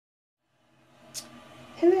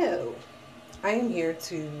Hello, I am here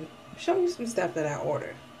to show you some stuff that I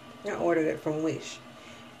ordered. I ordered it from Wish.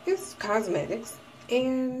 It's cosmetics,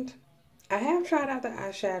 and I have tried out the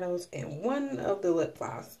eyeshadows and one of the lip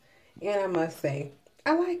gloss, and I must say,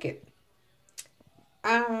 I like it.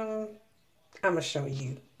 I'm gonna show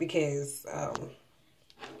you because I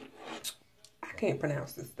can't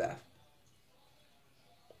pronounce this stuff.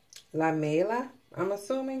 La Mela, I'm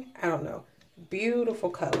assuming. I don't know.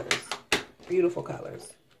 Beautiful colors. Beautiful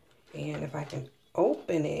colors. And if I can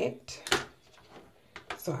open it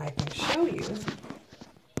so I can show you,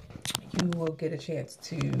 you will get a chance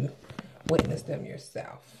to witness them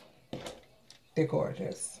yourself. They're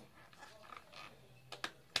gorgeous.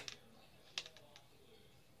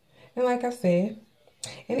 And like I said,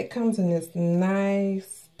 and it comes in this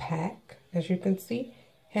nice pack, as you can see.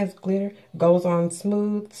 Has glitter, goes on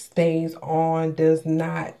smooth, stays on, does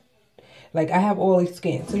not, like I have oily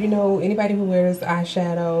skin. So you know, anybody who wears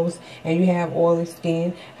eyeshadows and you have oily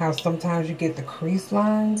skin, how sometimes you get the crease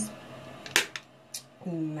lines.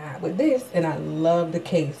 Not with this, and I love the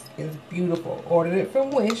case. It's beautiful. Ordered it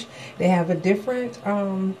from Wish. They have a different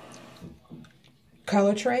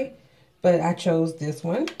color tray, but I chose this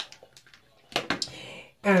one.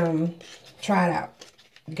 Try it out.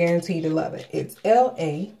 Guaranteed to love it. It's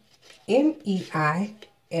L-A-M-E-I-L-A.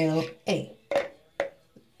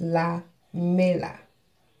 La Mela.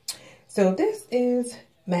 So this is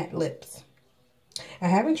matte lips. I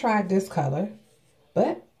haven't tried this color,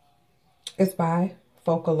 but it's by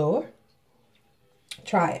Focallure.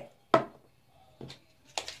 Try it.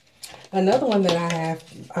 Another one that I have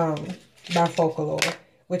by Focallure,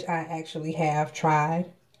 which I actually have tried.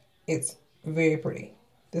 It's very pretty.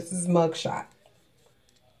 This is Mugshot.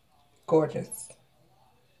 Gorgeous.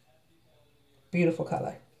 Beautiful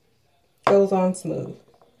color. Goes on smooth.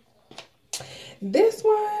 This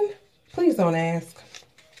one, please don't ask.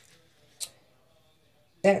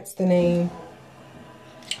 That's the name.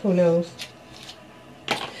 Who knows?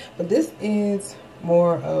 But this is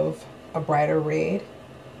more of a brighter red.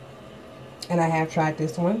 And I have tried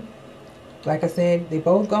this one. Like I said, they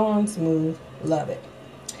both go on smooth. Love it.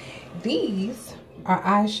 These are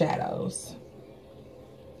eyeshadows.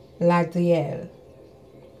 La Diel.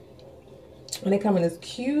 And they come in this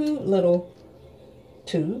cute little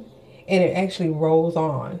tube. And it actually rolls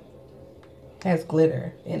on. Has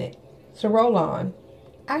glitter in it. So roll on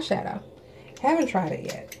eyeshadow. Haven't tried it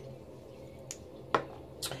yet.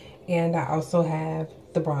 And I also have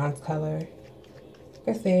the bronze color.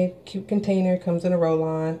 Like I said, cute container, comes in a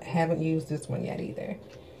roll-on. Haven't used this one yet either.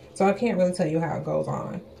 So I can't really tell you how it goes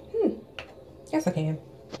on. Yes, I can.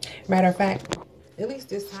 Matter of fact, at least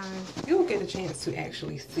this time, you'll get a chance to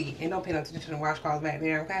actually see. And don't pay no attention to the washcloths back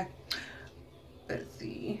there, okay? Let's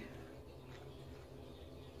see.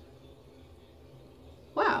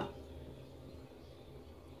 Wow.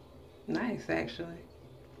 Nice, actually.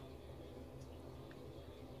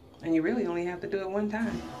 And you really only have to do it one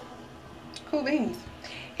time. Cool beans.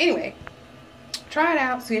 Anyway, try it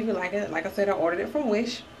out, see if you like it. Like I said, I ordered it from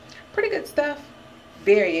Wish. Pretty good stuff.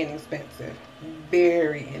 Very inexpensive.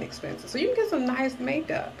 Very inexpensive. So you can get some nice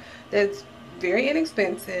makeup that's very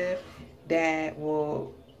inexpensive that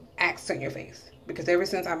will accent your face. Because ever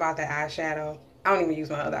since I bought that eyeshadow, I don't even use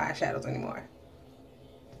my other eyeshadows anymore.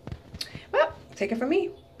 Well, take it from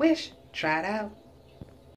me. Wish. Try it out.